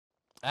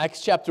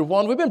Acts chapter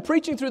 1. We've been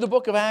preaching through the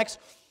book of Acts,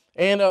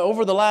 and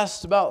over the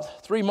last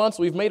about 3 months,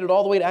 we've made it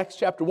all the way to Acts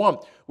chapter 1.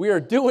 We are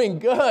doing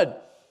good,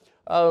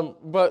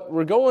 but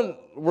we're going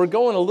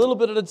a little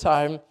bit at a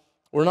time.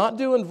 We're not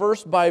doing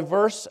verse by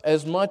verse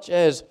as much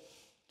as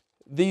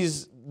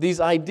these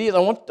ideas. I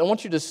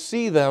want you to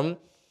see them,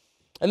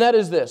 and that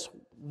is this.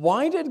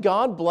 Why did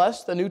God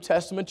bless the New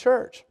Testament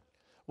church?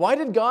 Why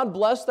did God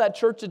bless that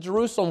church at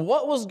Jerusalem?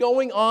 What was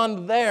going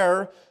on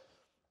there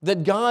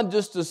that God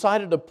just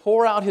decided to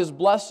pour out His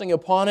blessing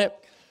upon it?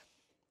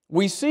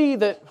 We see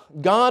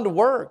that God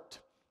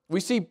worked.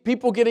 We see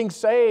people getting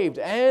saved,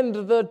 and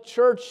the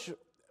church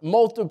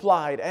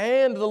multiplied,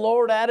 and the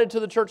Lord added to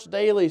the church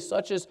daily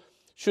such as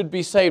should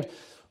be saved.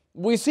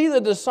 We see the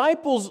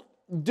disciples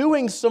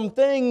doing some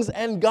things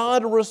and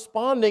God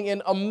responding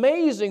in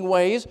amazing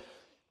ways,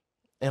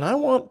 and I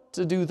want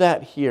to do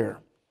that here.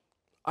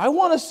 I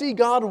want to see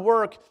God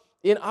work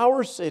in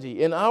our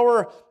city, in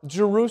our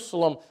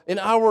Jerusalem, in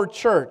our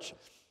church.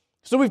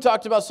 So we've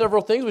talked about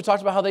several things. We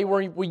talked about how they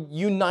were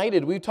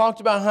united. We've talked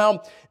about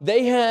how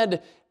they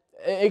had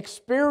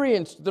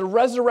experienced the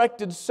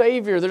resurrected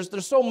Savior.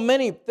 There's so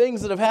many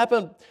things that have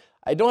happened.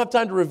 I don't have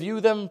time to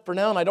review them for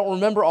now, and I don't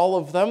remember all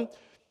of them.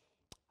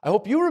 I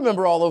hope you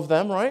remember all of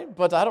them, right?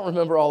 But I don't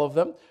remember all of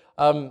them.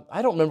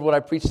 I don't remember what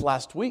I preached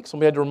last week.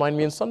 Somebody had to remind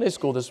me in Sunday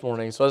school this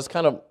morning. So that's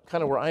kind of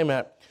where I'm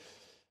at.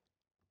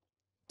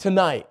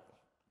 Tonight,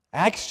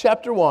 Acts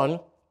chapter 1,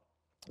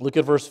 look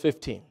at verse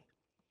 15.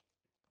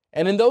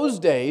 And in those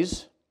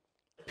days,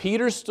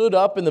 Peter stood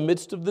up in the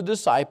midst of the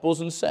disciples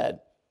and said,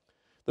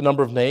 the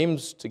number of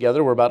names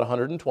together were about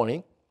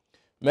 120,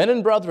 men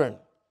and brethren,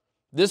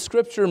 this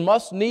scripture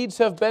must needs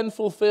have been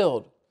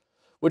fulfilled,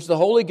 which the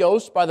Holy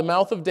Ghost by the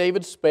mouth of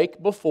David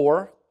spake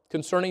before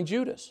concerning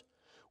Judas,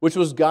 which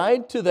was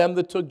guide to them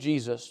that took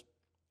Jesus.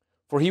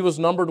 For he was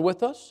numbered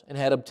with us and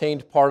had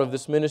obtained part of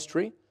this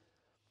ministry.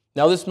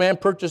 Now this man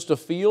purchased a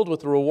field with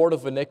the reward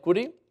of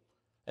iniquity,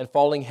 and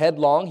falling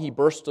headlong, he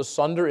burst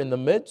asunder in the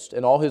midst,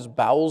 and all his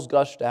bowels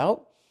gushed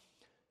out.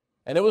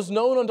 And it was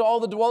known unto all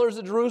the dwellers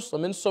at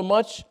Jerusalem,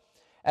 insomuch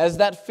as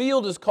that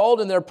field is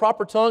called in their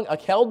proper tongue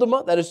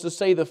Akeldama, that is to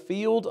say, the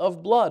field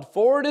of blood.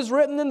 For it is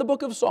written in the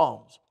book of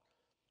Psalms,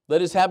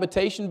 let his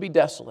habitation be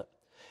desolate,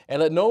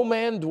 and let no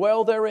man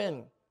dwell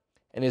therein,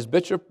 and his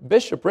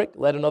bishopric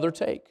let another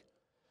take.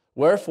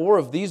 Wherefore,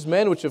 of these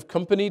men which have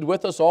companied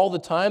with us all the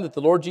time that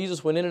the Lord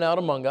Jesus went in and out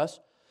among us,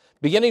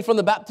 beginning from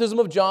the baptism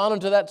of John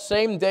unto that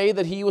same day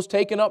that he was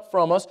taken up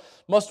from us,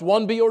 must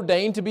one be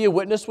ordained to be a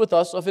witness with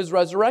us of his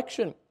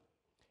resurrection.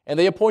 And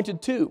they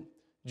appointed two,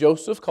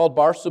 Joseph called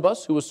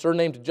Barsabas, who was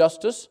surnamed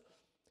Justus,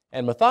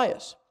 and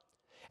Matthias.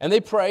 And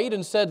they prayed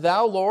and said,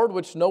 Thou, Lord,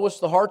 which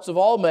knowest the hearts of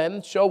all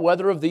men, show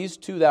whether of these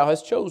two thou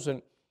hast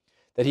chosen,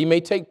 that he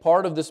may take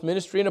part of this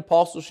ministry and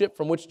apostleship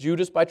from which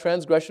Judas by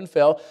transgression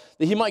fell,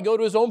 that he might go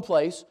to his own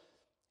place.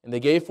 And they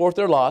gave forth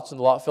their lots, and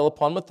the lot fell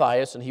upon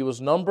Matthias, and he was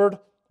numbered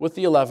with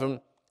the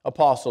 11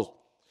 apostles.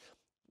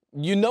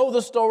 You know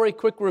the story,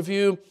 quick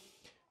review.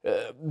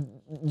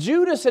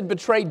 Judas had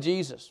betrayed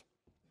Jesus.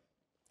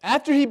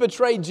 After he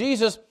betrayed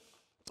Jesus,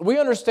 we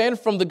understand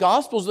from the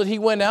Gospels that he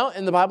went out,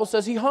 and the Bible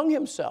says he hung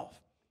himself.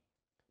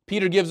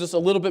 Peter gives us a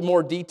little bit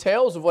more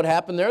details of what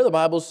happened there. The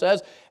Bible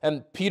says,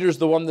 and Peter's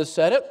the one that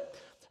said it,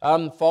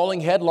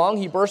 falling headlong,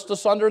 he burst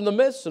asunder in the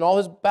midst, and all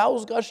his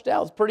bowels gushed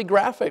out. It's pretty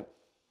graphic.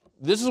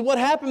 This is what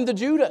happened to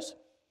Judas.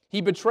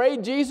 He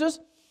betrayed Jesus.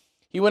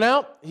 He went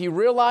out. He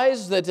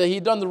realized that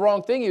he'd done the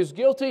wrong thing. He was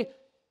guilty.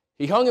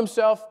 He hung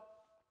himself,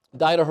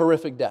 died a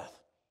horrific death.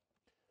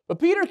 But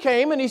Peter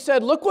came and he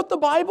said, look what the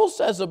Bible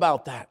says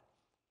about that.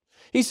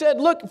 He said,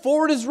 look,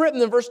 for it is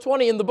written in verse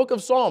 20 in the book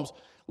of Psalms,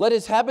 let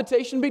his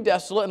habitation be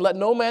desolate, and let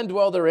no man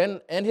dwell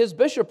therein, and his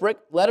bishopric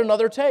let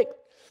another take.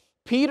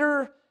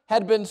 Peter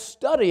had been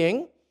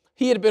studying,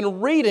 he had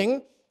been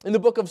reading in the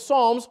book of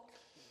Psalms,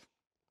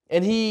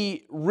 and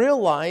he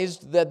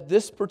realized that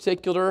this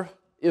particular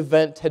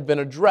event had been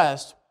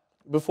addressed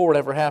before it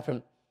ever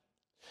happened.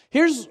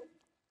 Here's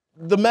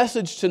the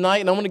message tonight,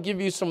 and I'm going to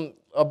give you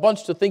a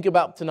bunch to think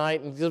about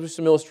tonight, and give you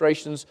some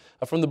illustrations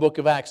from the book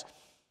of Acts.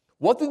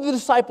 What did the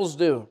disciples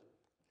do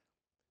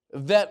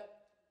that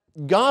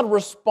God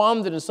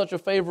responded in such a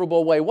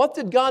favorable way? What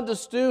did God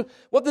just do?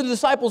 What did the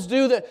disciples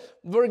do that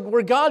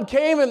where God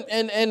came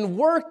and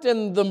worked,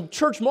 and the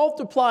church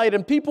multiplied,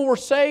 and people were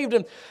saved,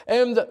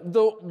 and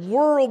the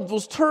world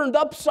was turned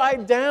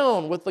upside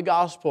down with the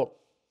gospel?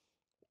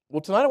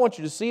 Well, tonight I want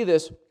you to see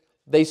this.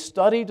 They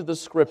studied the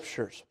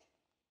Scriptures.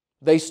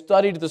 They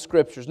studied the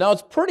Scriptures. Now,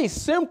 it's pretty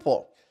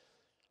simple,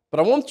 but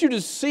I want you to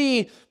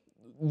see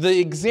the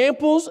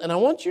examples, and I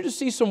want you to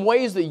see some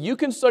ways that you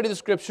can study the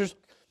Scriptures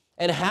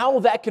and how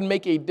that can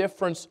make a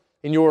difference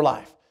in your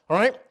life. All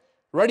right?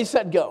 Ready,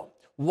 set, go.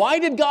 Why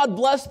did God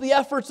bless the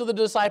efforts of the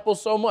disciples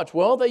so much?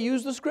 Well, they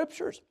used the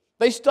Scriptures.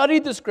 They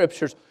studied the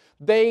Scriptures.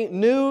 They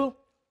knew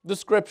the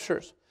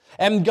Scriptures.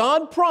 And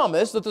God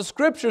promised that the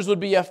Scriptures would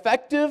be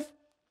effective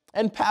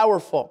and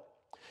powerful.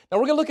 Now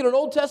we're going to look at an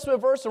Old Testament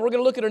verse, and we're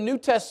going to look at a New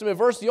Testament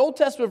verse. The Old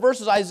Testament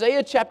verse is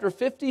Isaiah chapter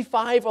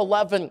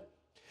 55:11.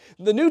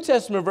 The New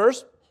Testament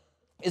verse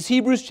is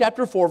Hebrews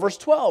chapter 4, verse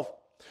 12.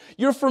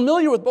 You're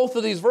familiar with both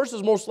of these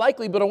verses most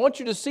likely, but I want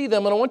you to see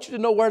them and I want you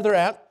to know where they're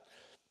at.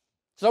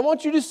 So I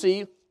want you to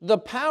see the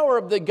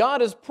power that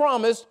God has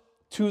promised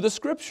to the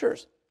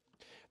Scriptures.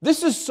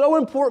 This is so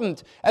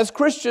important. As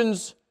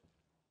Christians,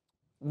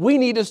 we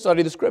need to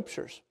study the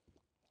Scriptures.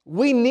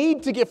 We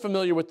need to get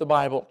familiar with the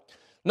Bible.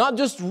 Not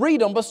just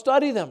read them, but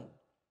study them.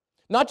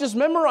 Not just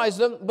memorize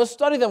them, but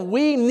study them.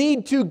 We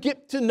need to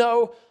get to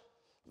know.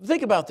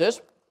 Think about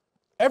this.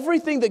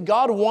 Everything that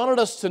God wanted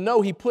us to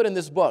know, He put in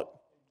this book.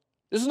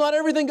 This is not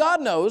everything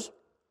God knows,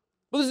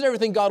 but this is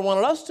everything God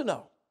wanted us to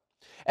know.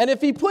 And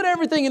if He put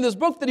everything in this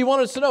book that He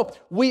wanted us to know,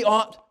 we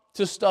ought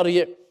to study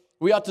it.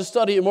 We ought to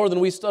study it more than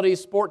we study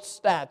sports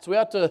stats. We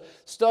ought to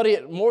study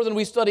it more than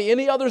we study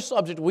any other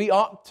subject. We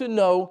ought to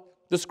know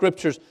the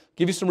Scriptures. I'll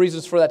give you some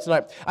reasons for that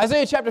tonight.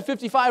 Isaiah chapter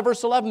 55,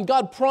 verse 11,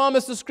 God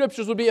promised the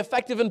Scriptures would be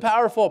effective and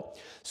powerful.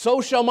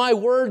 So shall my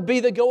word be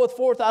that goeth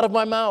forth out of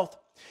my mouth.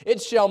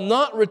 It shall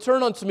not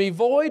return unto me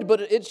void,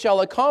 but it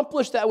shall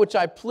accomplish that which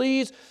I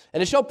please,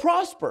 and it shall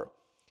prosper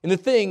in the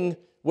thing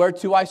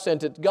whereto I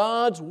sent it.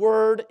 God's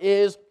word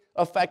is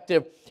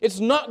effective. It's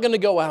not going to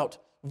go out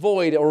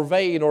void or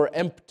vain or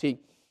empty.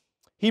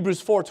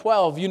 Hebrews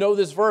 4:12, you know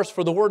this verse,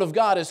 for the word of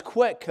God is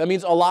quick, that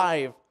means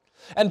alive,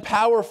 and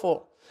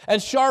powerful, and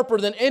sharper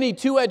than any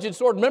two-edged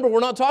sword. Remember,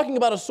 we're not talking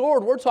about a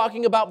sword. We're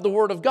talking about the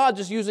Word of God,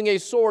 just using a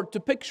sword to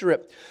picture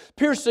it.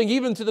 Piercing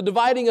even to the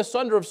dividing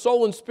asunder of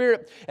soul and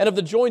spirit and of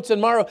the joints and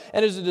marrow,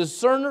 and is a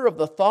discerner of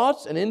the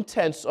thoughts and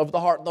intents of the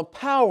heart. The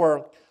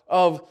power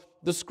of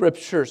the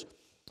Scriptures.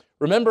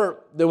 Remember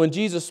that when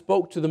Jesus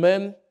spoke to the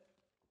men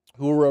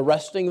who were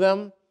arresting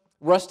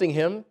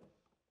Him,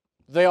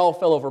 they all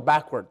fell over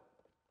backward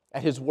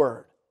at His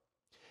word.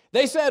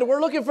 They said,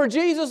 we're looking for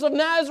Jesus of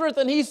Nazareth,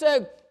 and He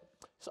said,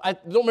 I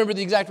don't remember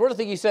the exact word. I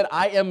think He said,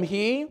 I am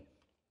He.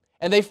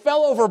 And they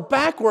fell over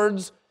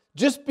backwards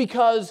just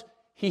because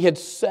He had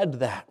said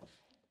that.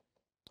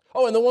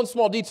 Oh, and the one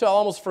small detail I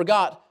almost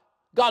forgot.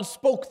 God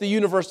spoke the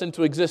universe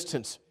into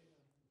existence.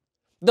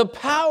 The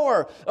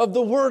power of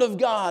the Word of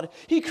God.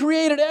 He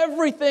created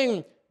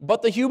everything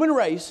but the human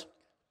race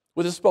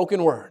with His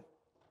spoken word.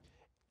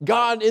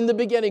 God, in the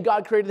beginning,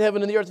 God created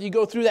heaven and the earth. You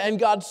go through that, and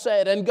God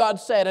said, and God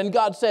said, and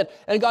God said,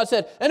 and God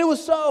said. And it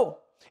was so.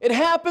 It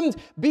happened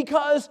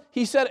because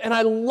He said, and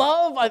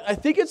I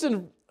think it's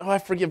in, I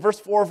forget, verse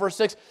 4 or verse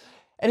 6,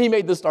 and He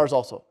made the stars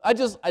also. I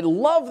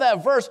love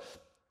that verse.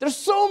 There's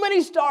so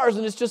many stars,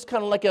 and it's just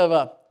kind of like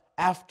an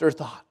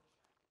afterthought,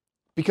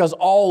 because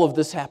all of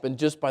this happened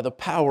just by the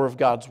power of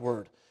God's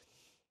Word.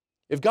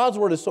 If God's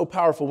Word is so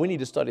powerful, we need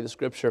to study the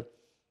Scripture.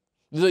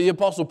 The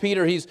Apostle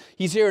Peter, he's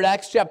here at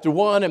Acts chapter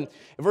 1, and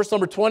in verse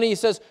number 20, he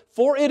says,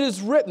 for it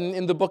is written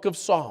in the book of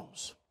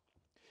Psalms.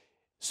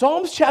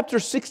 Psalms chapter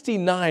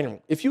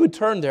 69, if you would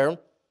turn there,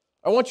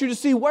 I want you to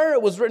see where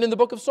it was written in the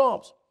book of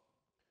Psalms.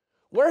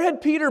 Where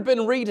had Peter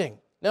been reading?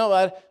 Now,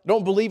 I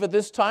don't believe at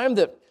this time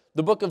that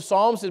the book of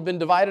Psalms had been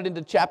divided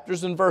into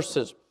chapters and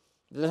verses.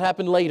 That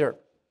happened later.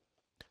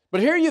 But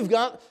here you've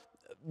got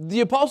the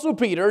Apostle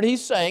Peter, and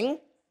he's saying,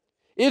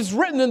 it's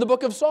written in the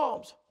book of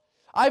Psalms.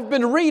 I've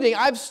been reading,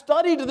 I've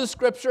studied the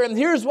Scripture, and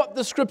here's what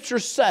the Scripture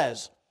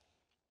says.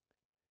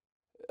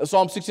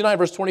 Psalm 69,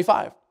 verse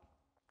 25.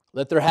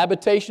 Let their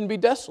habitation be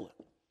desolate.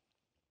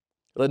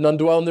 Let none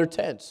dwell in their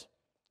tents.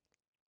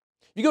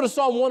 If you go to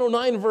Psalm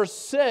 109, verse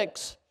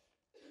 6,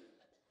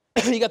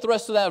 you got the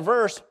rest of that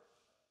verse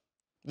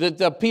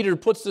that Peter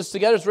puts this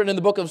together. It's written in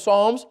the book of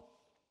Psalms.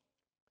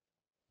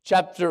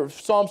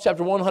 Psalms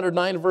chapter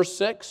 109, verse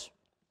 6.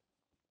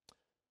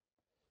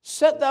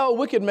 Set thou a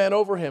wicked man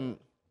over him,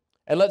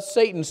 and let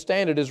Satan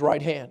stand at his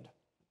right hand.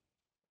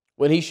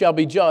 When he shall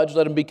be judged,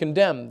 let him be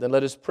condemned, and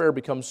let his prayer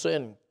become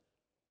sin.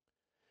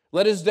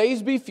 Let his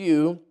days be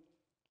few,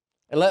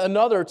 and let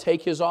another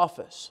take his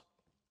office.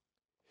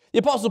 The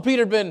Apostle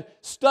Peter had been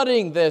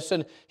studying this,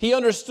 and he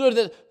understood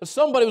that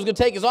somebody was going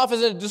to take his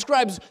office, and it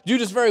describes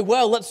Judas very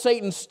well. Let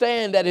Satan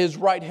stand at his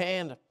right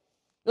hand.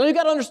 Now you've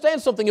got to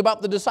understand something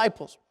about the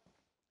disciples.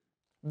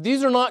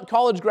 These are not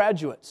college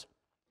graduates.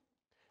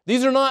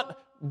 These are not,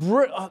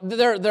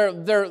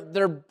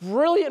 they're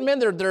brilliant men,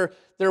 they're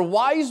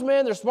wise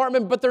men, they're smart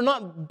men, but they're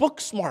not book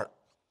smart.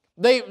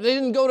 They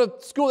didn't go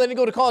to school, they didn't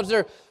go to college.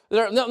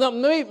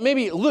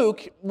 Maybe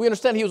Luke, we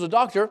understand he was a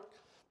doctor,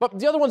 but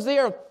the other ones,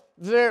 they're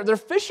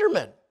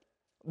fishermen.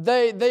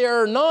 They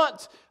are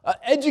not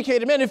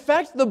educated men. In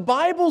fact, the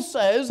Bible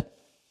says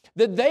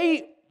that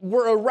they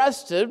were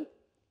arrested.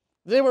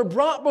 They were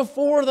brought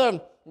before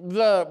probably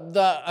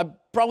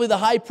the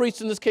high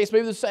priest in this case,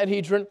 maybe the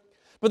Sanhedrin,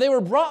 but they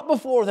were brought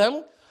before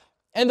them,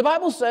 and the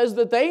Bible says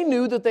that they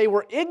knew that they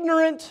were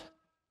ignorant,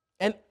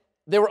 and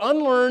they were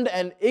unlearned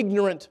and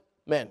ignorant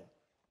men.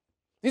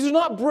 These are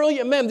not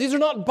brilliant men. These are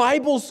not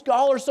Bible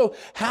scholars. So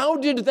how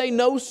did they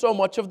know so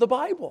much of the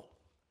Bible?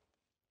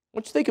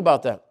 What you think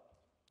about that?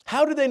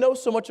 How did they know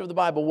so much of the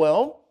Bible?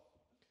 Well,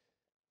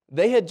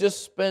 they had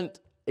just spent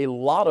a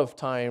lot of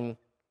time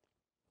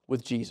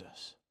with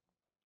Jesus.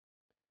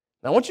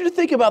 Now, I want you to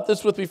think about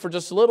this with me for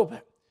just a little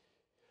bit.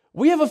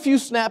 We have a few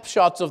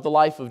snapshots of the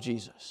life of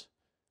Jesus.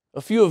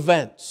 a few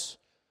events.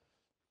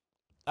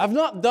 I've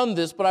not done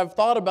this, but I've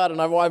thought about it,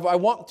 and I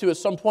want to at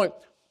some point.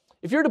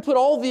 If you're to put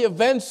all the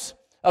events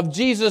of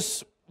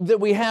Jesus that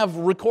we have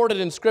recorded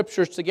in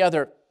Scriptures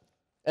together,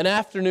 an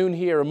afternoon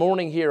here, a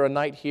morning here, a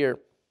night here,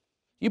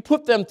 you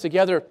put them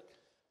together,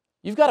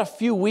 you've got a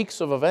few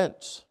weeks of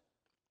events.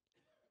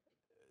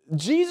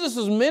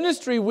 Jesus'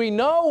 ministry, we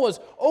know, was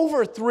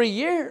over 3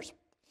 years.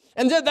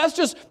 And that's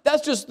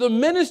just the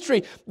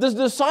ministry. The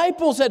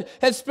disciples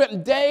had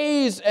spent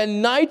days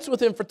and nights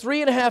with him for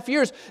 3.5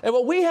 years. And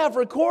what we have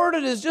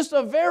recorded is just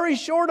a very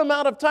short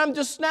amount of time,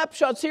 just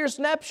snapshots here,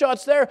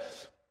 snapshots there,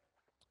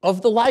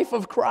 of the life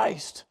of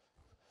Christ.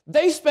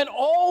 They spent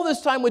all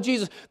this time with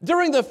Jesus.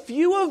 During the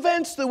few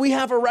events that we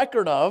have a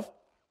record of,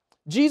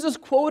 Jesus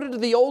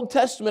quoted the Old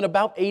Testament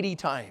about 80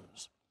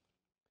 times.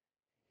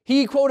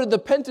 He quoted the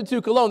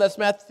Pentateuch alone. That's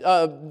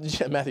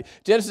Matthew,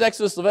 Genesis,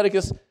 Exodus,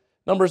 Leviticus,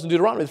 Numbers, and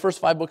Deuteronomy, the first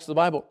 5 books of the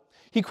Bible.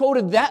 He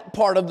quoted that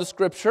part of the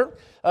Scripture.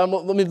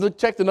 Let me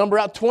check the number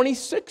out,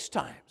 26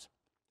 times.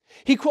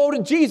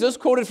 Jesus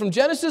quoted from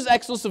Genesis,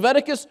 Exodus,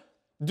 Leviticus,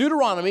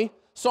 Deuteronomy,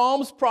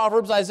 Psalms,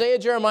 Proverbs, Isaiah,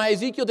 Jeremiah,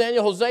 Ezekiel,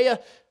 Daniel, Hosea,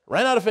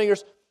 ran out of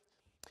fingers,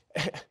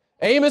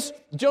 Amos,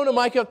 Jonah,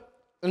 Micah,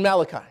 and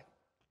Malachi.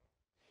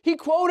 He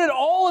quoted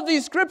all of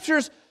these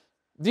Scriptures.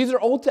 These are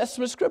Old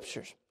Testament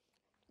Scriptures.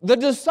 The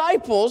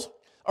disciples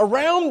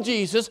around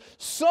Jesus,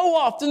 so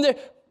often,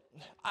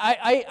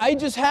 I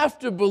just have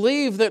to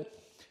believe that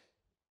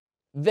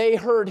they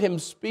heard him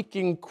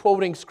speaking,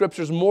 quoting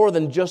Scriptures more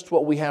than just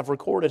what we have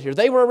recorded here.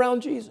 They were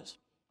around Jesus.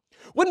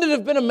 Wouldn't it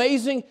have been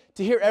amazing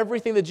to hear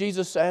everything that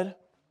Jesus said?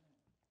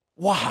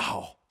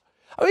 Wow.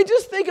 I mean,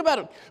 just think about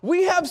it.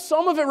 We have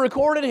some of it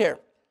recorded here.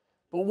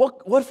 But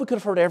what if we could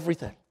have heard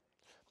everything?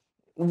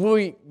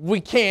 We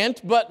can't,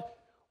 but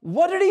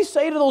what did he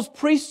say to those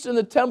priests in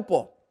the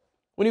temple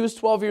when he was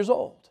 12 years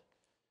old?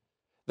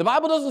 The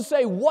Bible doesn't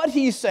say what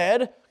he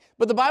said,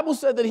 but the Bible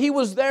said that he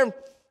was there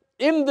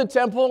in the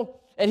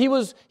temple and he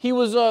was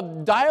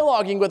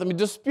dialoguing with them,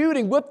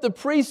 disputing with the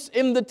priests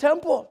in the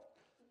temple.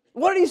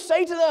 What did he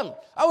say to them?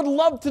 I would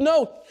love to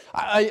know.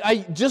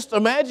 I just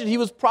imagine he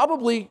was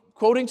probably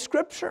quoting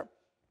Scripture,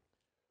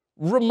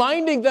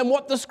 reminding them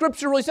what the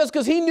Scripture really says,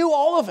 because he knew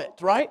all of it,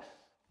 right?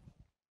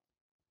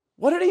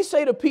 What did he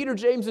say to Peter,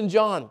 James, and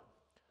John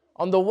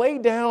on the way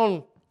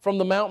down from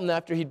the mountain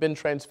after he'd been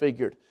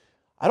transfigured?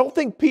 I don't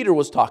think Peter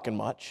was talking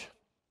much,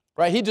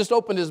 right? He just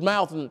opened his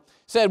mouth and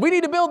said, we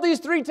need to build these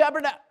 3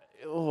 tabernacles.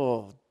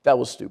 Oh, that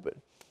was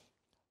stupid.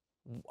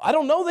 I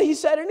don't know that he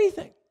said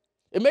anything.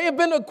 It may have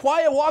been a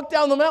quiet walk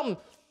down the mountain.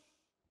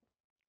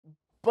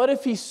 But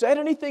if he said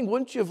anything,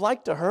 wouldn't you have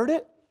liked to heard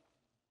it?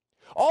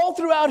 All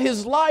throughout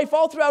his life,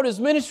 all throughout his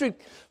ministry,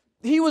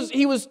 he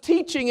was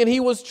teaching and he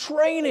was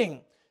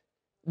training.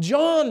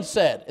 John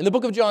said, in the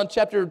book of John,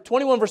 chapter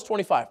 21, verse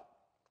 25,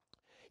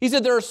 he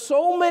said, there are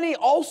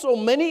also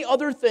many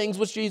other things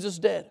which Jesus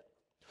did,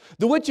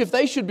 the which if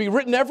they should be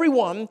written every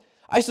one,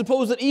 I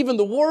suppose that even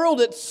the world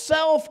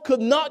itself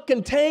could not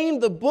contain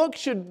the book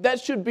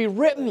that should be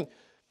written.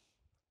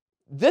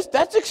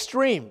 That's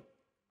extreme.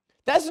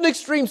 That's an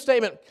extreme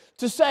statement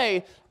to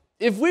say,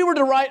 if we were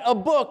to write a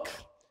book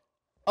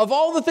of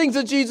all the things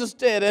that Jesus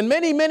did, and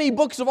many, many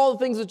books of all the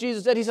things that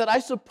Jesus did, he said, I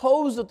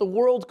suppose that the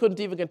world couldn't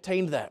even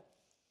contain that.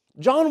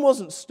 John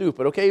wasn't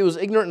stupid, okay? He was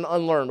ignorant and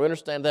unlearned. We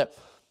understand that.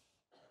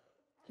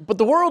 But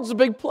the world's a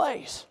big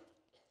place.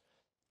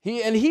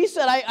 He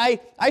said,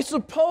 I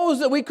suppose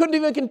that we couldn't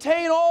even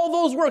contain all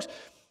those works.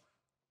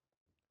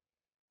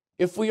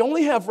 If we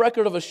only have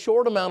record of a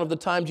short amount of the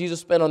time Jesus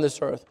spent on this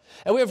earth,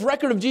 and we have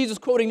record of Jesus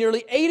quoting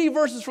nearly 80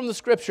 verses from the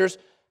Scriptures,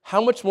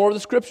 how much more of the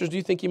Scriptures do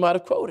you think he might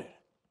have quoted?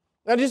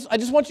 I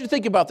just want you to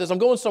think about this. I'm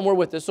going somewhere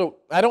with this. So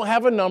I don't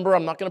have a number.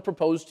 I'm not going to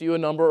propose to you a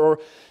number or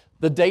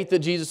the date that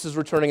Jesus is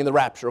returning in the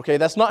rapture, okay?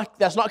 That's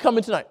not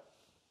coming tonight.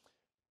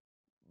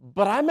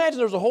 But I imagine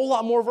there's a whole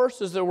lot more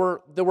verses that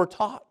were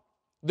taught,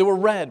 that were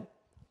read,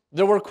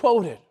 that were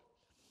quoted.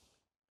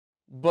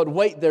 But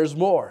wait, there's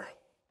more.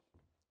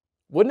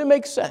 Wouldn't it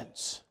make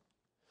sense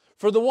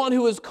for the one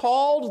who is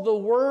called the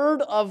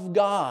Word of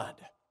God,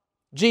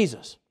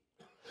 Jesus,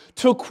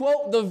 to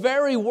quote the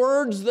very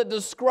words that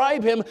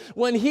describe him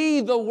when he,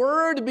 the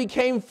Word,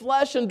 became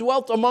flesh and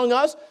dwelt among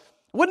us?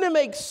 Wouldn't it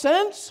make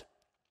sense?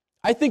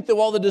 I think that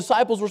while the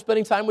disciples were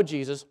spending time with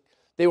Jesus,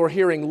 they were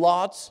hearing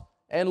lots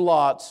and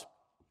lots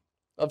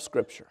of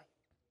Scripture.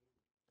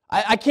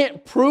 I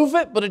can't prove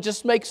it, but it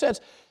just makes sense.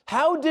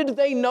 How did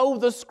they know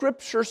the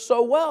Scripture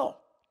so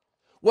well?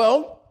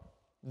 Well,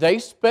 they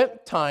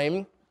spent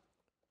time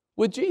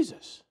with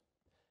Jesus.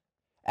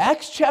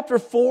 Acts chapter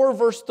 4,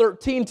 verse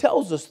 13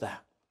 tells us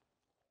that.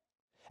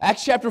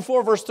 Acts chapter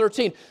 4, verse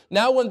 13.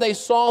 Now when they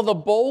saw the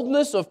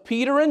boldness of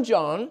Peter and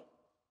John,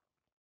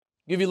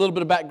 give you a little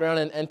bit of background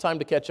and time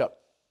to catch up.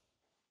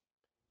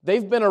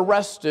 They've been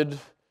arrested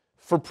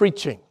for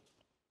preaching.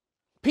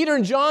 Peter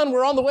and John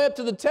were on the way up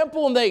to the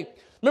temple, and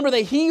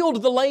they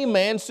healed the lame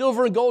man.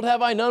 Silver and gold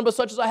have I none, but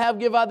such as I have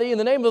give I thee. In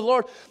the name of the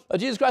Lord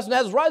Jesus Christ of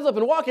Nazareth, rise up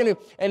and walk.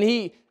 And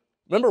he,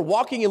 remember,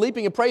 walking and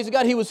leaping and praising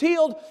God. He was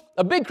healed.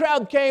 A big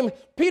crowd came.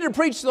 Peter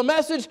preached the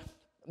message.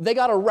 they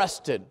got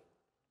arrested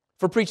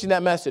for preaching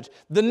that message.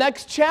 The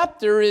next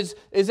chapter is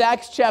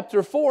Acts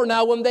chapter 4.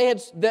 Now when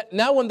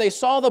they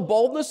saw the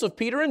boldness of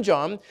Peter and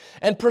John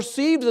and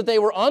perceived that they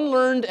were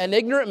unlearned and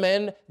ignorant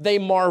men, they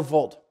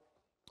marveled.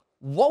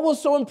 What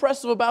was so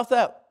impressive about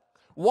that?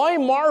 Why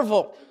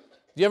marvel?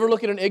 Do you ever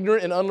look at an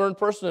ignorant and unlearned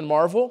person and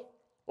marvel?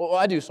 Well,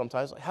 I do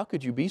sometimes. Like, how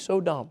could you be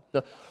so dumb?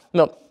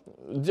 No.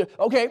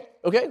 Okay,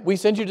 we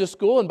send you to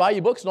school and buy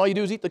you books, and all you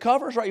do is eat the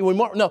covers, right?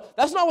 No,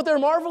 that's not what they're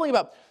marveling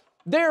about.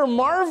 They're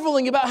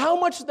marveling about how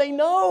much they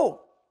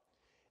know.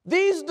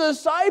 These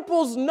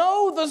disciples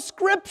know the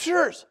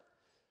Scriptures.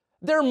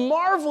 They're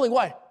marveling.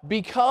 Why?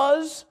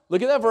 Because,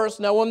 look at that verse,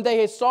 now when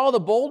they saw the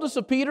boldness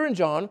of Peter and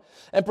John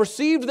and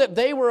perceived that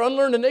they were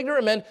unlearned and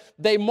ignorant men,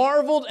 they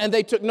marveled and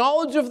they took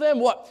knowledge of them,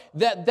 what?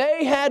 That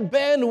they had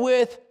been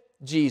with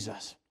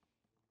Jesus.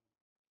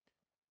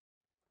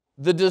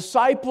 The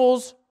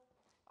disciples,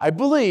 I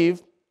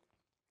believe,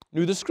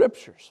 knew the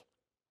Scriptures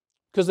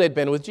because they'd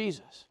been with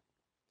Jesus.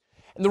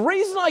 And the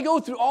reason I go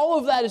through all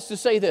of that is to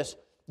say this: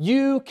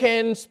 you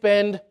can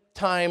spend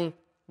time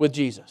with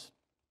Jesus.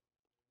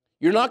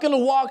 You're not going to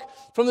walk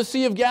from the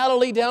Sea of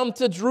Galilee down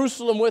to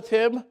Jerusalem with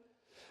Him,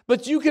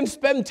 but you can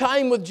spend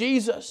time with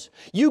Jesus.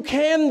 You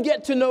can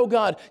get to know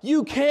God.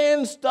 You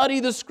can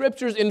study the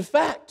Scriptures. In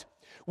fact,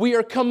 we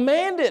are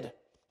commanded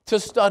to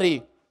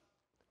study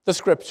the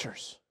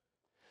Scriptures.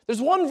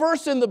 There's one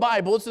verse in the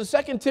Bible. It's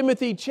in 2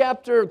 Timothy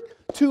chapter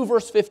 2,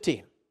 verse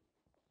 15.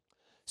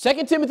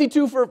 2 Timothy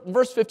 2,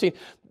 verse 15.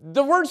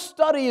 The word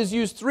study is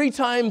used 3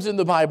 times in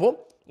the Bible.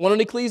 One in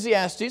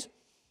Ecclesiastes.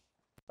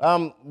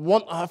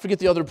 One, I forget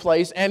the other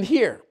place. And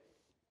here.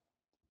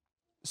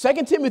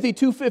 2 Timothy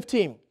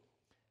 2:15.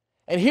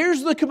 And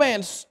here's the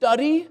command: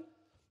 study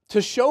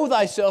to show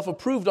thyself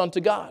approved unto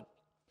God,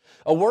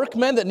 a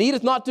workman that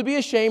needeth not to be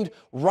ashamed,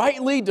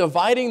 rightly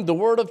dividing the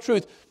word of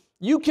truth.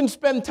 You can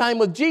spend time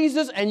with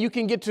Jesus, and you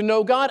can get to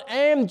know God,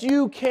 and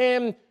you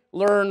can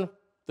learn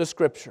the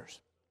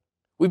Scriptures.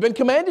 We've been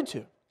commanded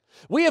to.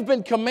 We have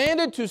been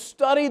commanded to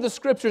study the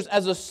Scriptures.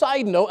 As a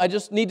side note, I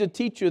just need to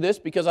teach you this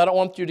because I don't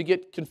want you to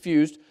get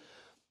confused.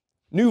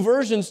 New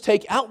versions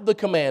take out the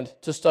command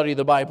to study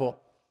the Bible.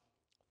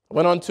 I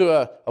went onto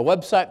a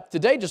website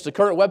today, just a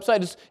current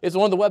website. It's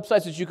one of the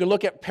websites that you can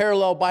look at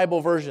parallel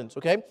Bible versions,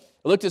 okay?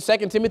 I looked at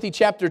 2 Timothy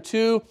chapter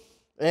 2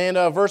 and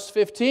verse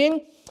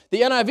 15.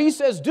 The NIV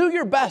says, do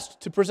your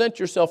best to present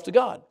yourself to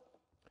God.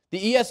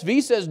 The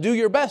ESV says, do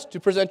your best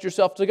to present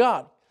yourself to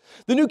God.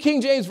 The New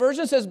King James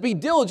Version says, be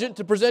diligent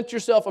to present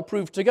yourself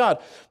approved to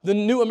God. The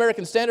New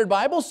American Standard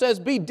Bible says,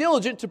 be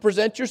diligent to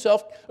present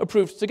yourself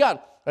approved to God.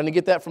 I didn't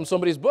get that from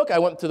somebody's book. I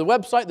went to the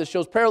website that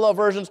shows parallel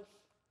versions.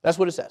 That's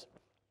what it says.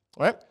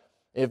 All right?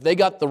 If they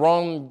got the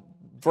wrong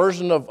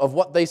version of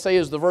what they say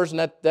is the version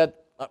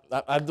that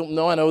I don't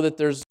know. I know that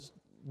there's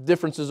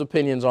differences of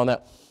opinions on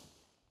that.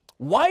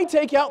 Why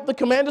take out the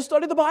command to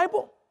study the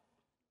Bible?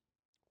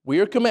 We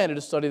are commanded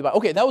to study the Bible.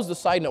 Okay, that was the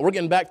side note. We're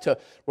getting back to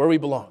where we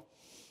belong.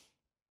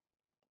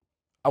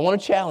 I want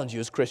to challenge you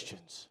as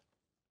Christians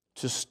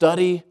to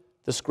study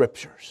the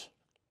Scriptures.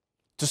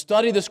 To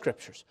study the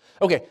Scriptures.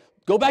 Okay,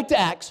 go back to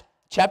Acts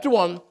chapter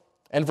 1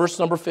 and verse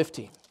number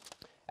 15.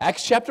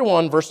 Acts chapter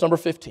 1, verse number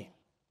 15.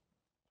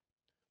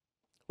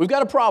 We've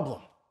got a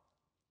problem.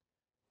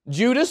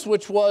 Judas,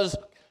 which was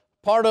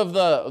part of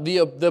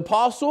the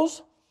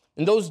apostles,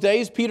 in those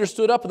days, Peter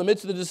stood up in the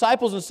midst of the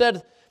disciples and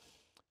said,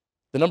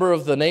 the number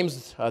of the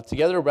names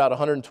together, about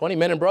 120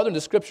 men and brethren, the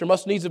Scripture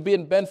must needs have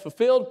been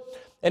fulfilled.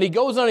 And he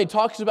goes on and he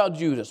talks about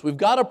Judas. We've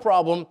got a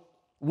problem.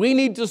 We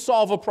need to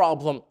solve a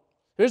problem.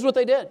 Here's what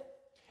they did.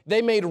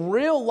 They made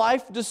real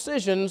life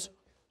decisions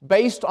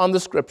based on the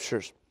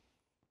Scriptures.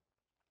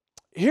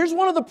 Here's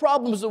one of the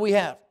problems that we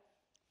have.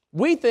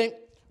 We think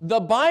the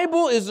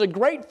Bible is a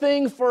great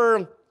thing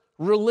for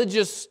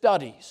religious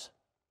studies.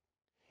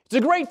 It's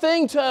a great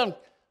thing to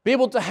be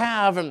able to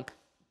have. And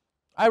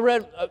I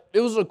read, it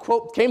was a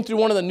quote, came through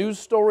one of the news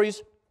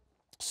stories,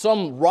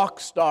 some rock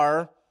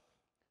star,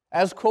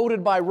 as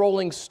quoted by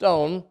Rolling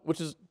Stone, which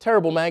is a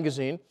terrible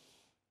magazine,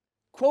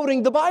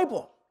 quoting the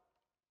Bible.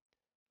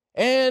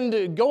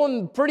 And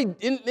going pretty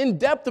in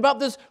depth about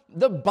this,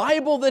 the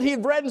Bible that he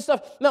had read and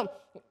stuff. Now,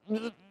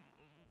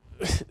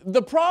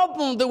 the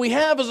problem that we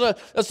have as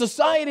a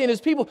society and as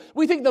people,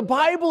 we think the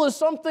Bible is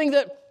something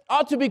that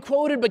ought to be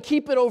quoted, but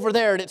keep it over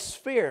there in its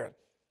sphere.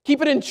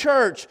 Keep it in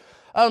church.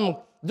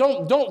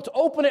 Don't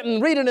open it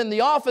and read it in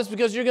the office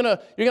because you're gonna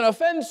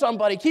offend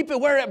somebody. Keep it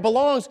where it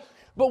belongs.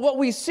 But what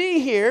we see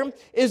here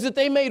is that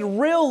they made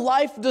real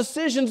life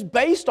decisions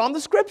based on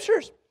the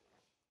Scriptures.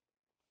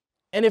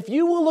 And if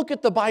you will look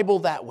at the Bible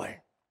that way,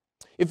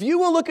 if you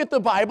will look at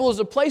the Bible as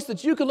a place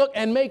that you can look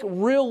and make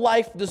real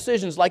life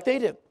decisions like they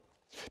did.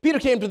 Peter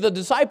came to the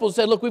disciples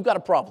and said, look, we've got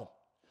a problem.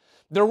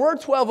 There were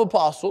 12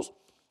 apostles.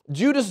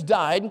 Judas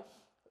died.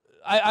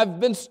 I've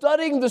been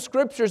studying the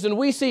Scriptures, and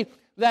we see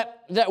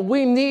that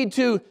we need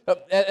to,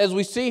 as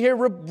we see here,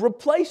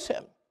 replace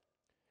him.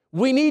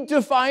 We need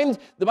to find,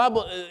 the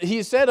Bible,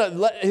 he said,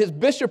 his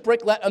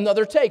bishopric let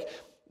another take.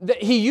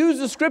 He used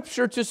the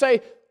Scripture to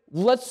say,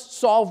 let's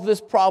solve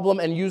this problem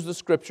and use the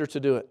Scripture to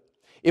do it.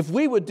 If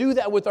we would do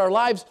that with our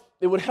lives,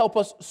 it would help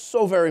us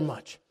so very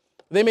much.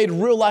 They made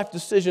real life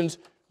decisions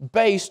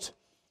based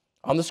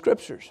on the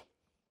Scriptures.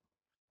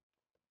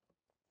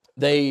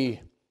 In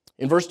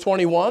verse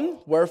 21,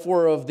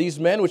 wherefore of these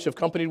men which have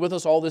accompanied with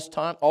us all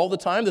the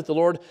time that the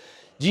Lord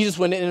Jesus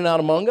went in and out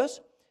among us,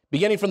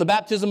 beginning from the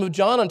baptism of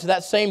John unto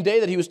that same day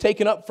that he was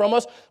taken up from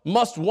us,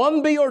 must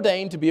one be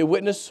ordained to be a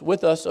witness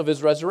with us of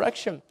his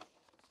resurrection.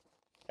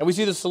 And we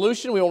see the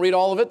solution. We won't read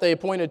all of it. They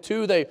appointed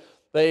two.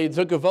 They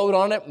took a vote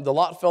on it. The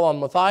lot fell on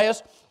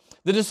Matthias.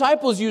 The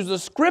disciples used the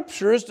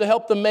Scriptures to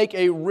help them make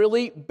a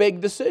really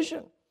big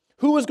decision.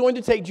 Who was going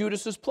to take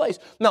Judas's place?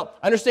 Now,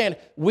 understand,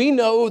 we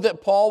know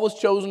that Paul was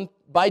chosen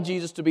by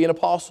Jesus to be an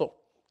apostle.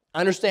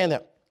 I understand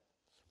that.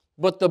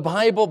 But the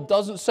Bible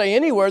doesn't say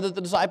anywhere that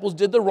the disciples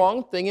did the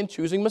wrong thing in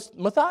choosing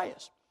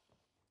Matthias.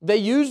 They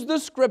used the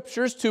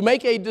Scriptures to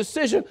make a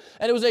decision,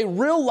 and it was a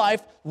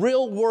real-life,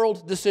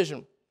 real-world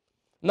decision.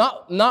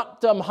 Not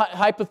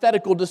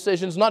hypothetical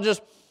decisions, not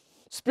just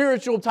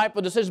spiritual type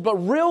of decisions, but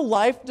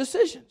real-life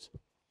decisions.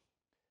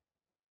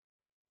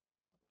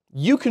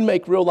 You can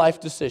make real-life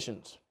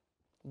decisions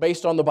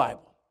based on the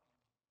Bible.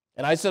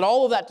 And I said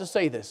all of that to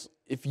say this.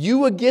 If you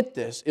would get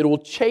this, it will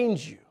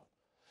change you.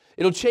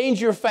 It'll change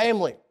your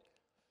family.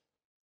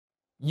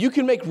 You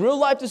can make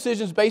real-life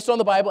decisions based on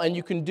the Bible, and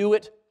you can do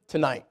it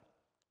tonight.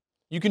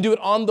 You can do it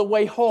on the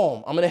way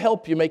home. I'm going to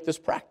help you make this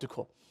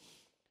practical.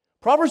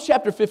 Proverbs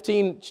chapter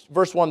 15,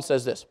 verse 1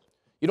 says this.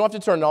 You don't have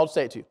to turn, I'll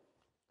say it to you.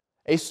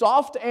 A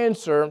soft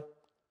answer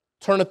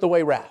turneth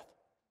away wrath,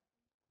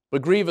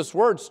 but grievous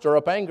words stir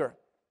up anger.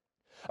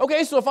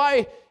 Okay, so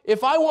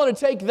if I want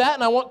to take that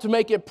and I want to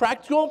make it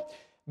practical,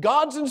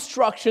 God's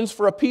instructions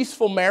for a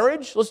peaceful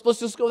marriage, let's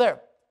just go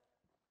there.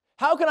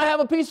 How can I have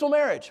a peaceful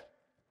marriage?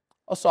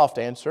 A soft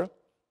answer.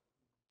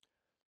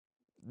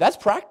 That's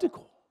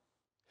practical.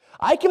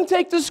 I can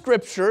take the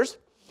Scriptures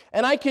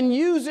and I can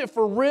use it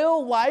for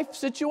real life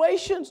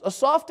situations. A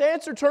soft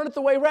answer turneth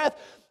away wrath.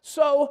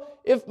 So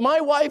if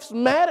my wife's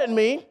mad at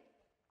me,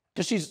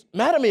 because she's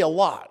mad at me a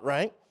lot,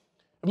 right?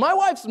 If my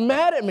wife's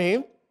mad at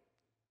me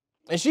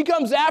and she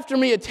comes after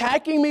me,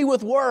 attacking me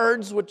with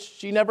words, which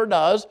she never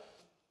does,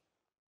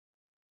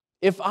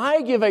 if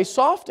I give a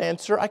soft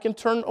answer, I can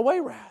turn away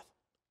wrath.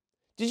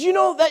 Did you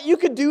know that you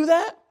could do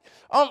that?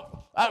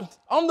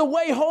 On the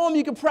way home,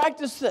 you can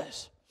practice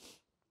this.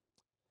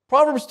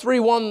 Proverbs 3,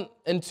 1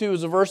 and 2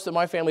 is a verse that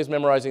my family is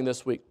memorizing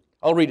this week.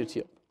 I'll read it to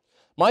you.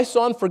 My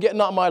son, forget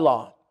not my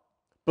law,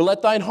 but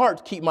let thine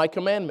heart keep my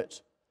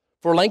commandments.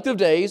 For length of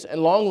days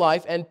and long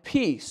life and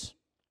peace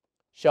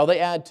shall they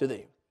add to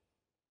thee.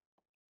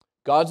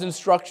 God's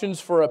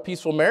instructions for a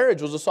peaceful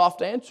marriage was a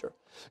soft answer.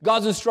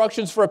 God's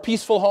instructions for a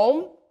peaceful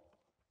home,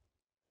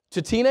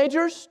 to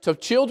teenagers, to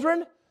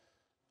children,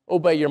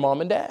 obey your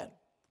mom and dad.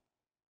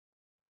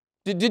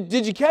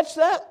 Did you catch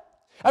that?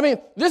 I mean,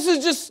 this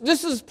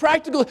is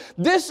practical.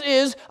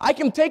 I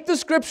can take the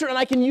Scripture and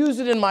I can use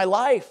it in my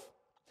life.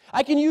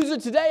 I can use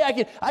it today.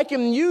 I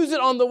can use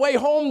it on the way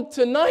home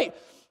tonight.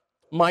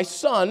 My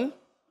son,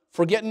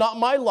 forget not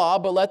my law,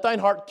 but let thine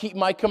heart keep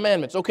my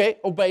commandments. Okay,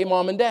 obey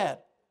mom and dad.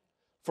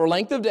 For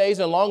length of days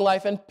and long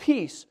life and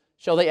peace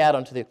shall they add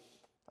unto thee.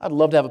 I'd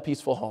love to have a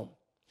peaceful home.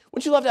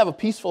 Wouldn't you love to have a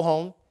peaceful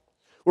home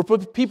where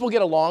people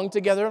get along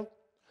together?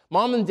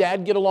 Mom and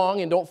dad get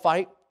along and don't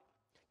fight.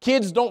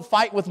 Kids don't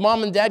fight with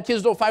mom and dad.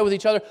 Kids don't fight with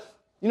each other.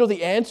 You know,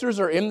 the answers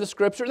are in the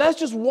Scripture. And that's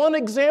just one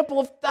example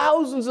of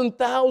thousands and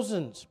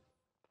thousands.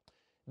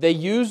 They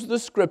use the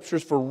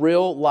Scriptures for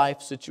real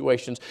life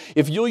situations.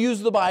 If you'll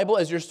use the Bible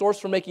as your source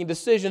for making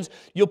decisions,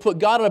 you'll put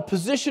God in a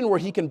position where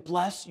He can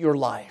bless your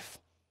life.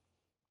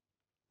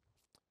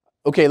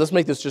 Okay, let's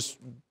make this just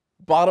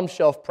bottom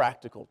shelf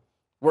practical,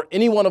 where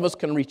any one of us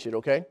can reach it,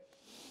 okay?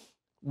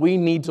 We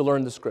need to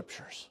learn the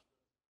Scriptures.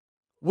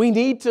 We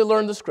need to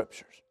learn the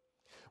Scriptures.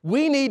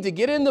 We need to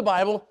get in the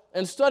Bible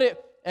and study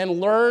it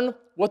and learn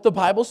what the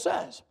Bible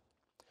says.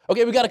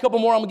 Okay, we got a couple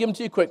more. I'm going to give them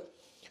to you quick.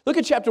 Look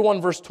at chapter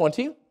 1, verse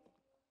 20.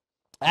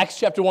 Acts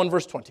chapter 1,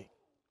 verse 20.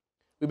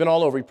 We've been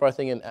all over. You're probably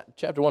thinking,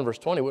 chapter 1, verse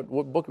 20,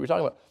 what book are we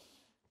talking about?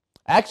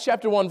 Acts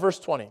chapter 1, verse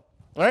 20. All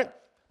right?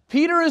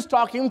 Peter is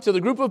talking to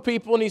the group of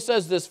people, and he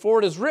says this, for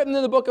it is written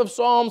in the book of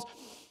Psalms,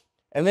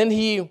 and then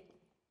he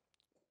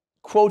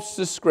quotes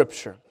the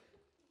Scripture.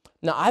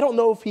 Now, I don't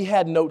know if he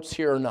had notes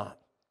here or not.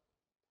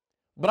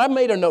 But I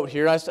made a note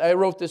here. I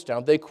wrote this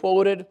down. They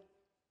quoted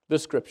the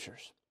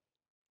Scriptures.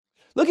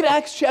 Look at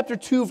Acts chapter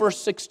 2,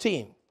 verse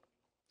 16.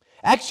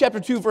 Acts chapter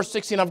 2, verse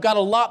 16. I've got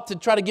a lot to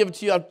try to give it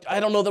to you. I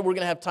don't know that we're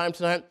going to have time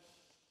tonight.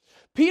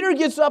 Peter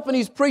gets up and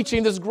he's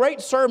preaching this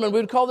great sermon. We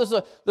would call this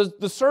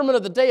the sermon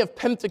of the day of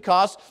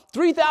Pentecost.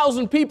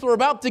 3,000 people are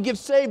about to get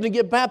saved and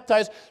get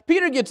baptized.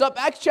 Peter gets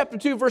up, Acts chapter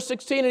 2, verse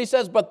 16, and he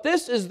says, but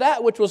this is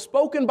that which was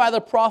spoken by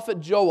the prophet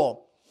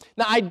Joel.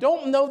 Now, I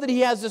don't know that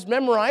he has this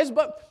memorized,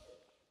 but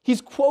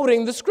he's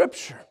quoting the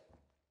Scripture.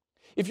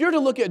 If you're to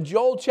look at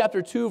Joel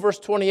chapter 2, verse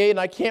 28, and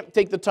I can't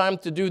take the time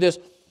to do this,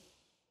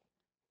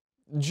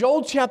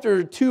 Joel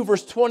chapter 2,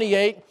 verse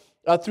 28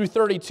 through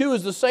 32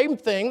 is the same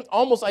thing,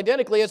 almost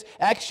identically, as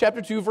Acts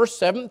chapter 2, verse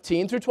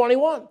 17 through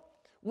 21.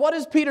 What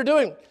is Peter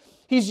doing?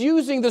 He's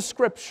using the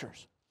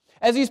Scriptures.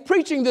 As he's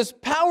preaching this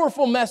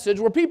powerful message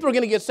where people are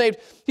going to get saved,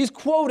 he's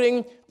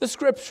quoting the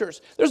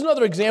Scriptures. There's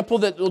another example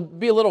that will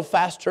be a little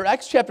faster.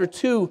 Acts chapter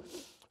 2,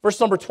 verse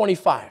number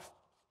 25.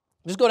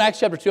 Just go to Acts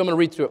chapter 2, I'm going to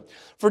read through it.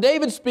 For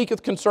David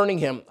speaketh concerning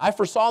him, I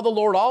foresaw the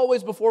Lord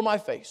always before my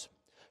face,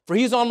 for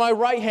he is on my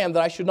right hand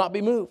that I should not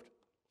be moved.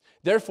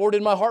 Therefore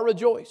did my heart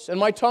rejoice, and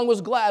my tongue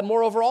was glad.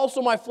 Moreover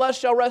also my flesh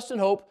shall rest in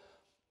hope,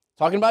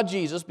 talking about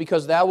Jesus,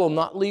 because thou wilt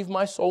not leave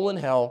my soul in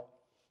hell,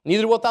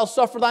 neither wilt thou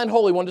suffer thine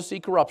Holy One to see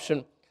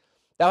corruption.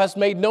 Thou hast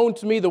made known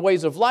to me the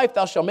ways of life.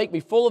 Thou shalt make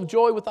me full of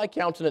joy with thy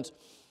countenance.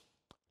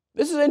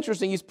 This is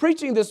interesting. He's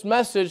preaching this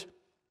message,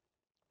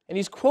 and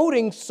he's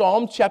quoting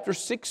Psalm chapter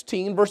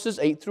 16, verses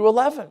 8 through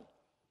 11.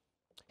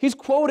 He's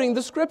quoting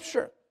the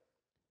Scripture.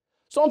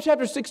 Psalm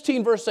chapter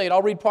 16, verse 8,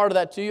 I'll read part of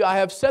that to you. I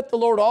have set the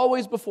Lord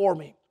always before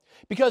me.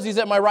 Because he's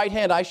at my right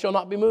hand, I shall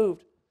not be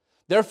moved.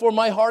 Therefore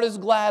my heart is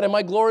glad, and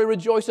my glory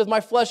rejoiceth. My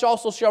flesh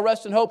also shall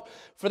rest in hope.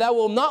 For thou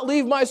wilt not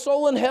leave my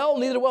soul in hell,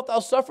 neither wilt thou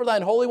suffer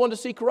thine Holy One to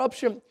see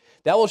corruption.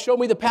 Thou wilt show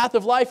me the path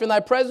of life. In thy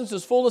presence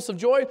is fullness of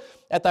joy.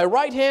 At thy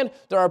right hand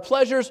there are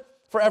pleasures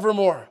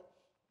forevermore.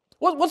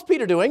 What's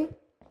Peter doing?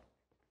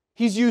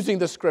 He's using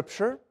the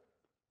Scripture.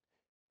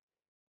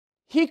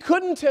 He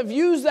couldn't have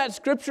used that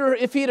Scripture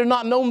if he had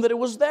not known that it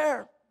was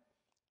there.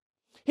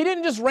 He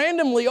didn't just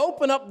randomly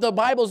open up the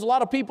Bible, as a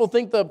lot of people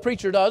think the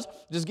preacher does.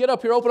 Just get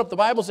up here, open up the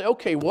Bible, and say,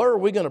 okay, what are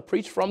we going to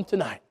preach from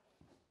tonight?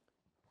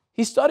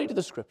 He studied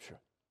the Scripture.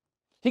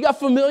 He got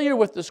familiar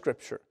with the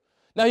Scripture.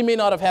 Now, he may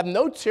not have had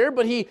notes here,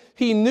 but he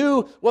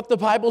knew what the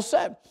Bible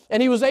said,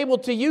 and he was able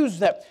to use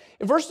that.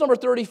 In verse number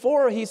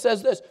 34, he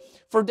says this,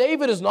 for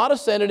David is not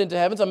ascended into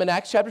heavens. I'm in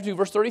Acts chapter 2,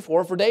 verse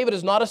 34. For David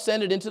is not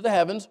ascended into the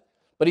heavens,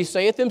 but he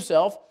saith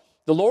himself,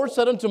 the Lord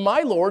said unto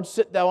my Lord,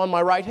 sit thou on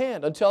my right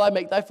hand, until I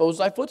make thy foes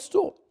thy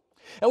footstool.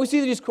 And we see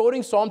that he's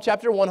quoting Psalm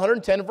chapter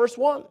 110, verse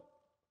 1.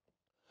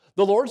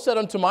 The Lord said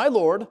unto my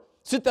Lord,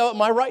 sit thou at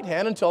my right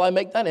hand, until I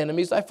make thine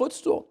enemies thy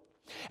footstool.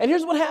 And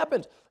here's what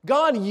happens.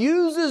 God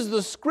uses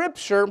the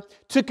Scripture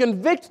to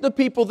convict the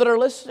people that are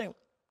listening.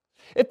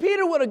 If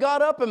Peter would have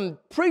got up and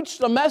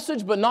preached a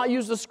message but not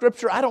used the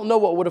Scripture, I don't know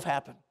what would have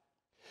happened.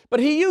 But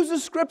he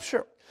uses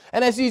Scripture.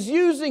 And as he's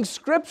using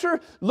Scripture,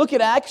 look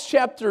at Acts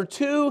chapter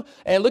 2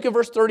 and look at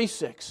verse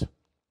 36.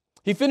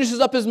 He finishes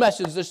up his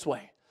message this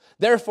way.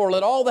 Therefore,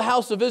 let all the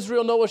house of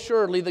Israel know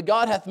assuredly that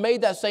God hath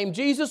made that same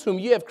Jesus, whom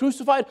ye have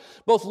crucified,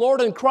 both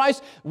Lord and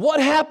Christ. What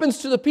happens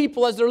to the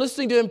people as they're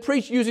listening to him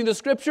preach using the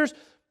Scriptures?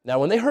 Now,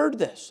 when they heard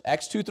this,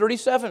 Acts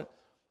 2:37,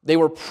 they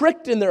were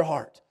pricked in their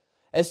heart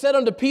and said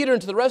unto Peter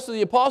and to the rest of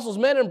the apostles,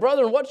 men and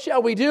brethren, what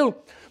shall we do?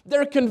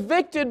 They're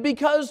convicted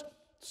because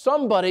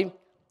somebody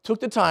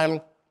took the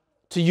time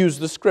to use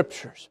the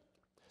Scriptures.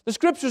 The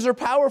Scriptures are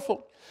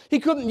powerful. He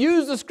couldn't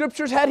use the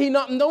Scriptures had he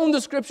not known the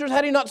Scriptures,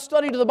 had he not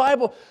studied the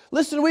Bible.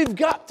 Listen, we've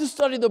got to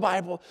study the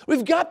Bible.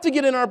 We've got to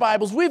get in our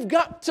Bibles. We've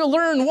got to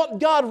learn what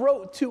God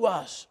wrote to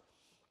us.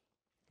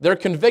 They're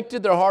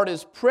convicted, their heart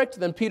is pricked.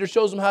 Then Peter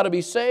shows them how to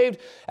be saved.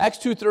 Acts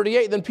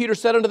 2:38, then Peter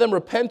said unto them,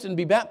 repent and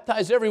be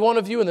baptized, every one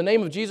of you, in the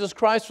name of Jesus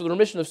Christ for the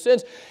remission of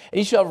sins, and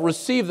ye shall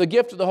receive the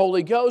gift of the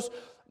Holy Ghost.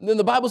 And then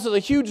the Bible says a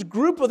huge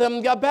group of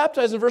them got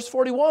baptized in verse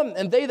 41.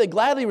 And they that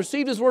gladly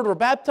received his word were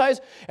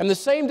baptized. And the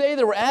same day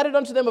there were added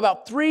unto them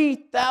about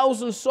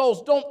 3,000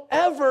 souls. Don't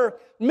ever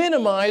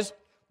minimize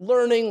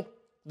learning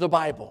the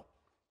Bible.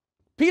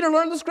 Peter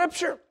learned the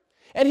Scripture.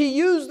 And he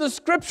used the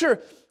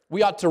Scripture.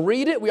 We ought to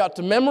read it. We ought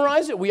to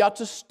memorize it. We ought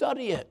to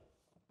study it.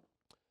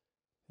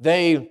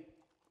 They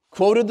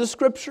quoted the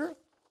Scripture.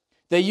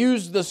 They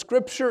used the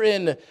Scripture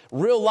in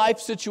real life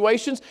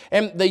situations,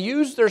 and they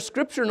used their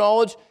Scripture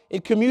knowledge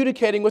in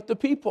communicating with the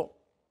people.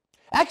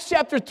 Acts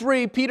chapter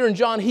 3, Peter and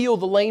John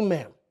healed the lame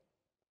man.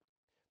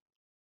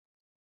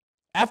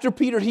 After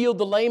Peter healed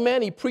the lame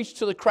man, he preached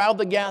to the crowd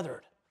that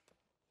gathered.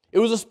 It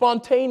was a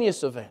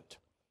spontaneous event.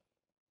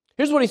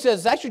 Here's what he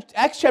says,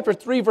 Acts chapter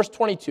 3, verse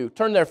 22.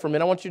 Turn there for a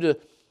minute.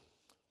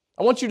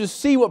 I want you to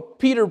see what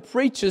Peter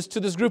preaches to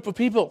this group of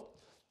people.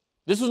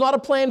 This was not a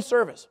planned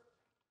service.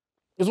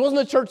 This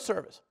wasn't a church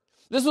service.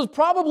 This was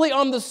probably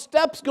on the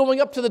steps going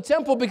up to the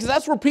temple because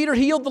that's where Peter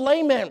healed the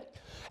lame man.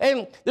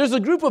 And there's a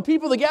group of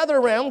people that gather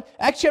around.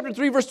 Acts chapter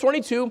 3, verse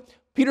 22,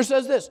 Peter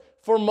says this,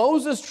 for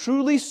Moses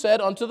truly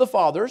said unto the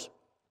fathers,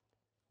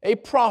 a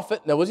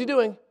prophet, now what's he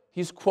doing?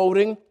 He's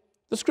quoting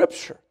the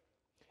Scripture.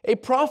 A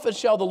prophet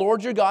shall the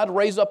Lord your God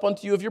raise up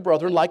unto you of your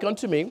brethren, like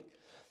unto me.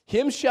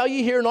 Him shall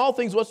ye hear in all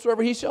things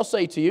whatsoever he shall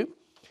say to you.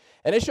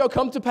 And it shall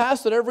come to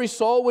pass that every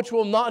soul which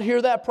will not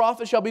hear that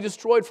prophet shall be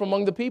destroyed from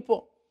among the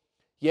people.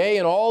 Yea,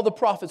 and all the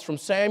prophets from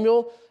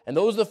Samuel and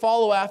those that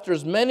follow after,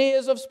 as many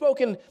as have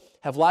spoken,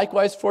 have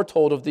likewise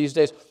foretold of these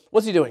days.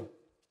 What's he doing?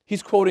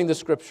 He's quoting the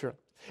Scripture.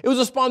 It was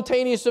a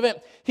spontaneous event.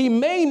 He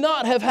may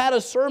not have had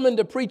a sermon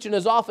to preach in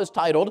his office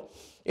titled,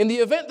 in the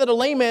event that a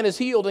lame man is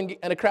healed and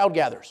a crowd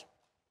gathers.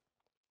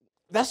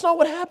 That's not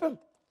what happened.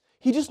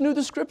 He just knew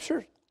the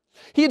Scripture.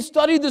 He had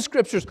studied the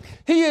Scriptures.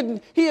 He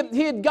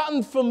had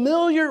gotten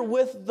familiar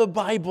with the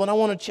Bible. And I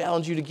want to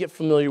challenge you to get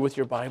familiar with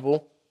your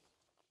Bible.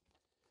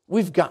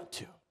 We've got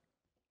to.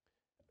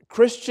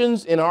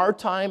 Christians in our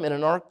time and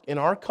in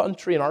our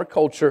country, in our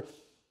culture,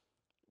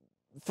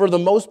 for the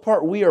most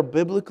part, we are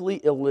biblically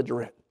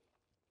illiterate.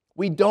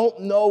 We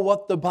don't know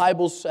what the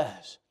Bible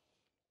says.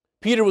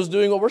 Peter was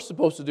doing what we're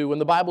supposed to do when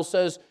the Bible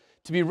says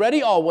to be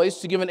ready always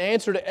to give an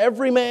answer to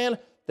every man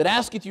that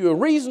asketh you a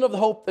reason of the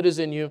hope that is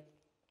in you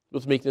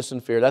with meekness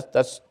and fear.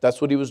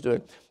 That's what he was doing.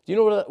 Do you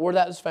know where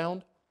that is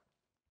found?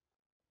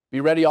 Be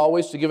ready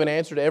always to give an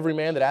answer to every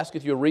man that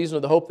asketh you a reason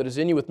of the hope that is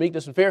in you with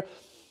meekness and fear.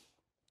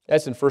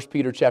 That's in 1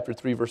 Peter chapter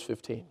 3, verse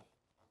 15.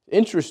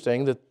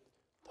 Interesting that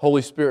the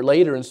Holy Spirit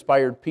later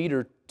inspired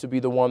Peter to be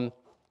the one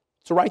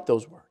to write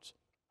those words,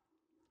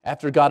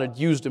 after God had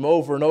used him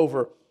over and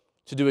over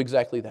to do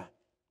exactly that.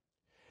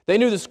 They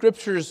knew the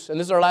Scriptures, and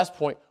this is our last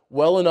point,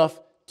 well enough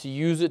to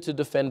use it to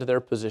defend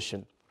their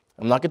position.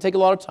 I'm not going to take a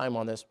lot of time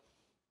on this.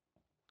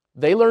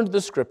 They learned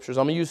the Scriptures.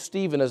 I'm going to use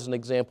Stephen as an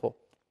example.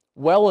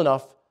 Well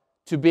enough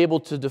to be able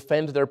to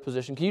defend their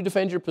position. Can you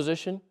defend your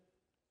position? Do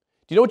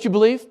you know what you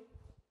believe?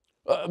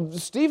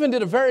 Stephen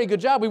did a very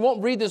good job. We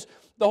won't read the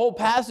whole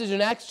passage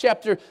in Acts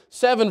chapter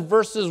 7,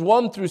 verses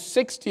 1 through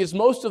 60. It's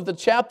most of the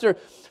chapter.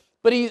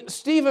 But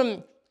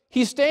Stephen,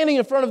 he's standing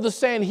in front of the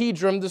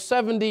Sanhedrin, the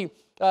 70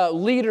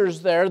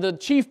 leaders there. The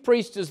chief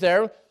priest is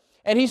there.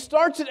 And he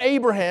starts at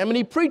Abraham, and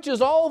he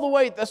preaches all the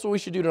way. That's what we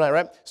should do tonight,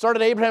 right? Start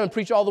at Abraham and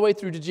preach all the way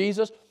through to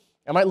Jesus.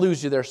 I might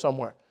lose you there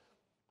somewhere.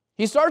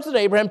 He starts at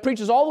Abraham,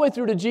 preaches all the way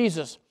through to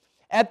Jesus.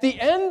 At the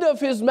end of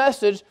his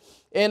message,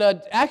 in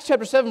Acts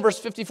chapter 7, verse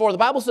 54, the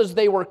Bible says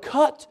they were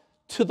cut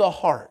to the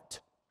heart.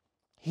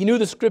 He knew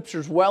the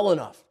Scriptures well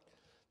enough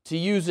to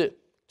use it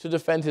to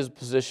defend his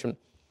position.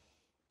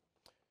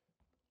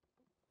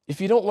 If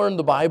you don't learn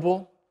the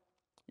Bible,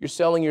 you're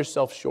selling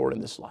yourself short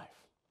in this life.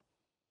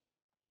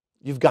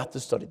 You've got to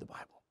study the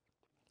Bible.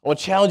 I want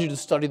to challenge you to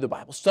study the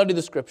Bible, study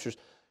the Scriptures.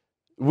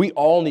 We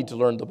all need to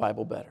learn the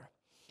Bible better.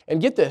 And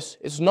get this,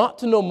 it's not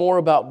to know more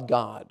about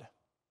God.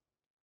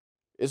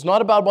 It's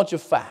not about a bunch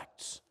of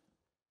facts.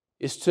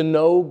 It's to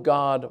know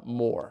God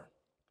more.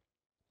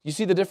 You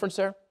see the difference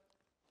there?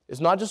 It's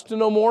not just to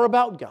know more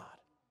about God.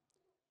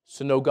 It's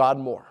to know God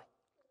more.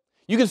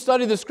 You can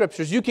study the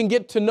Scriptures. You can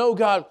get to know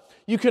God.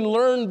 You can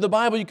learn the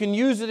Bible. You can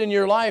use it in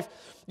your life.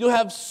 You'll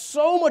have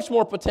so much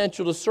more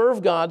potential to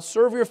serve God,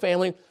 serve your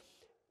family,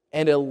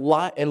 and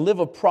live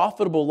a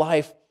profitable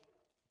life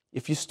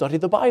if you study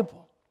the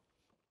Bible.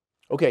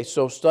 Okay,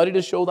 so study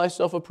to show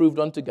thyself approved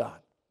unto God,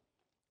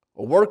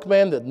 a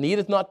workman that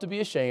needeth not to be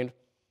ashamed,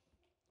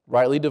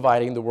 rightly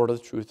dividing the word of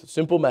the truth. A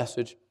simple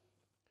message.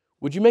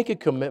 Would you make a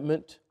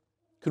commitment?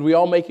 Could we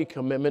all make a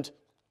commitment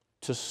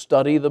to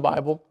study the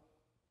Bible?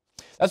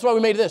 That's why we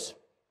made this.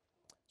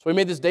 So we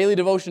made this daily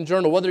devotion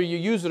journal. Whether you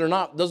use it or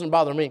not doesn't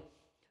bother me.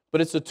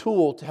 But it's a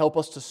tool to help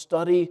us to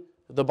study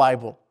the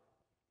Bible.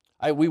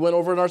 We went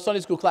over in our Sunday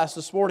school class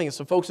this morning, and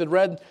some folks had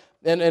read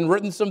and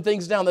written some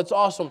things down. That's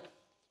awesome.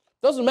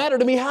 Doesn't matter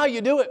to me how you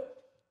do it.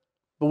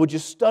 But would you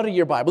study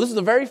your Bible? This is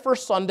the very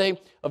first Sunday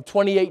of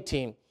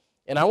 2018.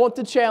 And I want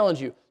to challenge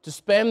you to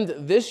spend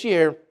this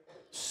year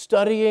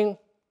studying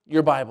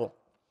your Bible.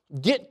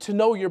 Get to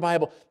know your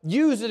Bible.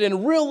 Use it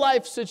in real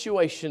life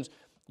situations.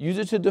 Use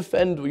it to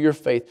defend your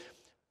faith.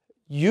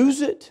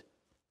 Use it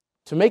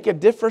to make a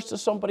difference to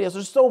somebody else.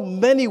 There's so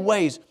many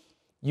ways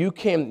you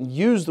can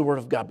use the Word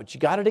of God, but you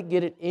got to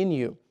get it in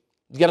you.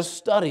 You got to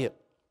study it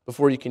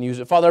before you can use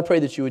it. Father, I pray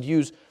that you would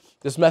use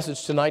this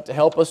message tonight to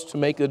help us to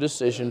make a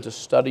decision to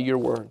study your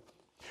Word.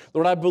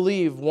 Lord, I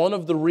believe one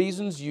of the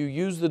reasons you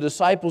used the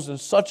disciples in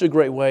such a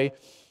great way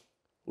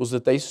was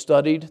that they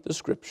studied the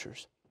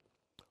Scriptures.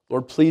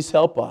 Lord, please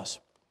help us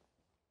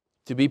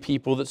to be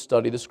people that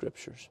study the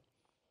Scriptures.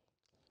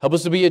 Help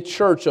us to be a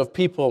church of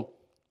people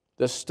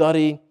that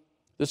study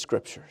the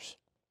Scriptures.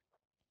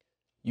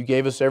 You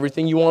gave us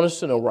everything you want us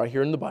to know right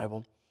here in the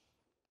Bible.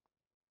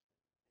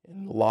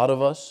 And a lot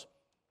of us,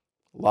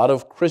 a lot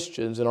of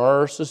Christians in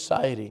our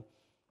society,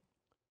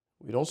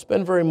 we don't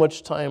spend very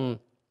much time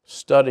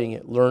studying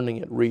it, learning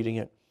it, reading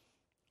it.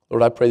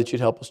 Lord, I pray that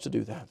you'd help us to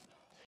do that.